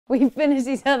We finish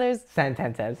each other's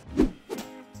sentences.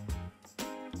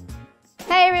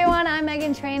 Hey everyone, I'm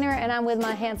Meghan Trainor and I'm with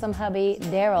my handsome hubby,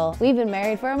 Daryl. We've been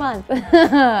married for a month.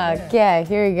 Okay,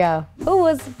 here we go. Who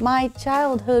was my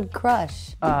childhood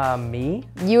crush? Me?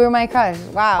 You were my crush.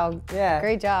 Wow. Yeah.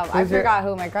 Great job. I forgot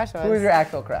who my crush was. Who was your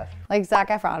actual crush? Like Zac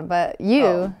Efron, but you.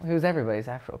 Oh, who's everybody's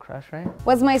actual crush, right?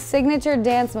 What's my signature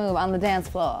dance move on the dance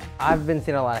floor? I've been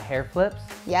seeing a lot of hair flips.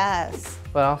 Yes.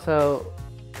 But also,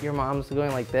 your mom's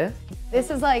going like this? This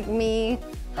is like me.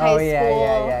 High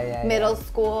school, middle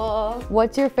school.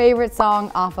 What's your favorite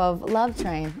song off of Love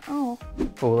Train? Oh.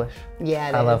 Foolish. Yeah, it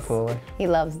is. I love Foolish. He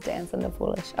loves dancing to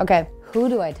Foolish. Okay, who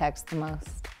do I text the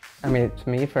most? I mean, it's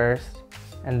me first,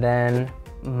 and then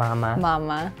Mama.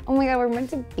 Mama. Oh my God, we're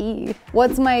meant to be.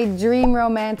 What's my dream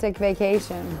romantic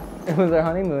vacation? It was our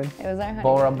honeymoon. It was our honeymoon.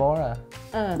 Bora Bora.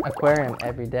 Aquarium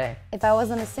every day. If I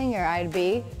wasn't a singer, I'd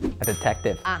be? A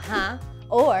detective. Uh-huh.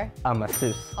 Or? A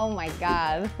masseuse. Oh my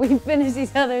God. We finish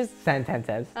each other's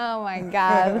sentences. Oh my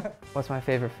God. What's my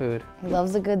favorite food? He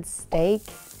loves a good steak.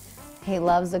 He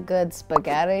loves a good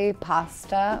spaghetti,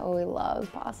 pasta. Oh, he loves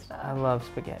pasta. I love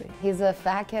spaghetti. He's a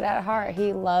fat kid at heart.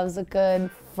 He loves a good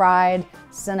fried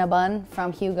Cinnabon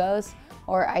from Hugo's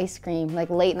or ice cream, like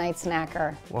late night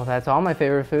snacker. Well, that's all my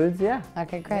favorite foods, yeah.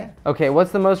 Okay, great. Yeah. Okay,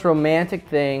 what's the most romantic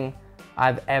thing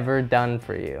I've ever done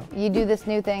for you? You do this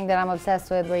new thing that I'm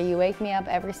obsessed with where you wake me up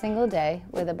every single day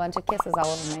with a bunch of kisses all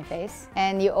over my face.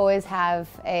 And you always have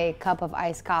a cup of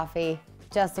iced coffee,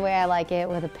 just the way I like it,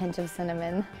 with a pinch of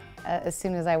cinnamon as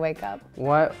soon as I wake up.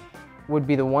 What would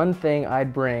be the one thing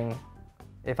I'd bring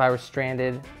if I were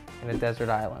stranded in a desert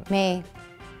island? Me.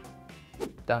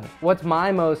 Done. What's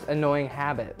my most annoying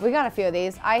habit? We got a few of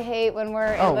these. I hate when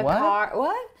we're in the car.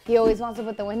 What? He always wants to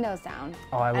put the windows down.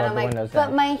 Oh, I love the windows down.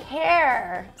 But my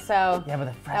hair. So yeah, but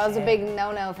the fresh that was hair. a big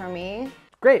no-no for me.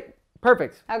 Great.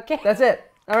 Perfect. Okay. That's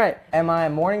it. All right. Am I a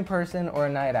morning person or a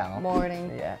night owl?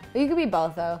 Morning. Yeah. You could be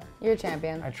both though. You're a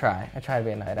champion. I try to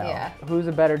be a night owl. Yeah. Who's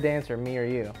a better dancer, me or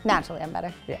you? Naturally, I'm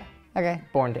better. Yeah. Okay.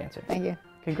 Born dancer. Thank you.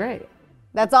 Okay, great.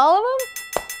 That's all of them?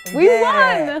 We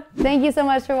won! Thank you so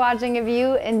much for watching. If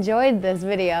you enjoyed this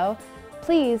video,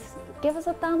 please give us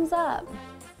a thumbs up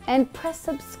and press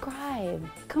subscribe.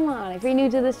 Come on, if you're new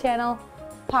to this channel,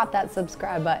 pop that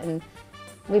subscribe button.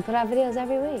 We put out videos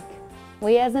every week.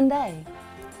 We as in they.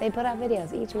 They put out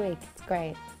videos each week. It's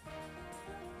great.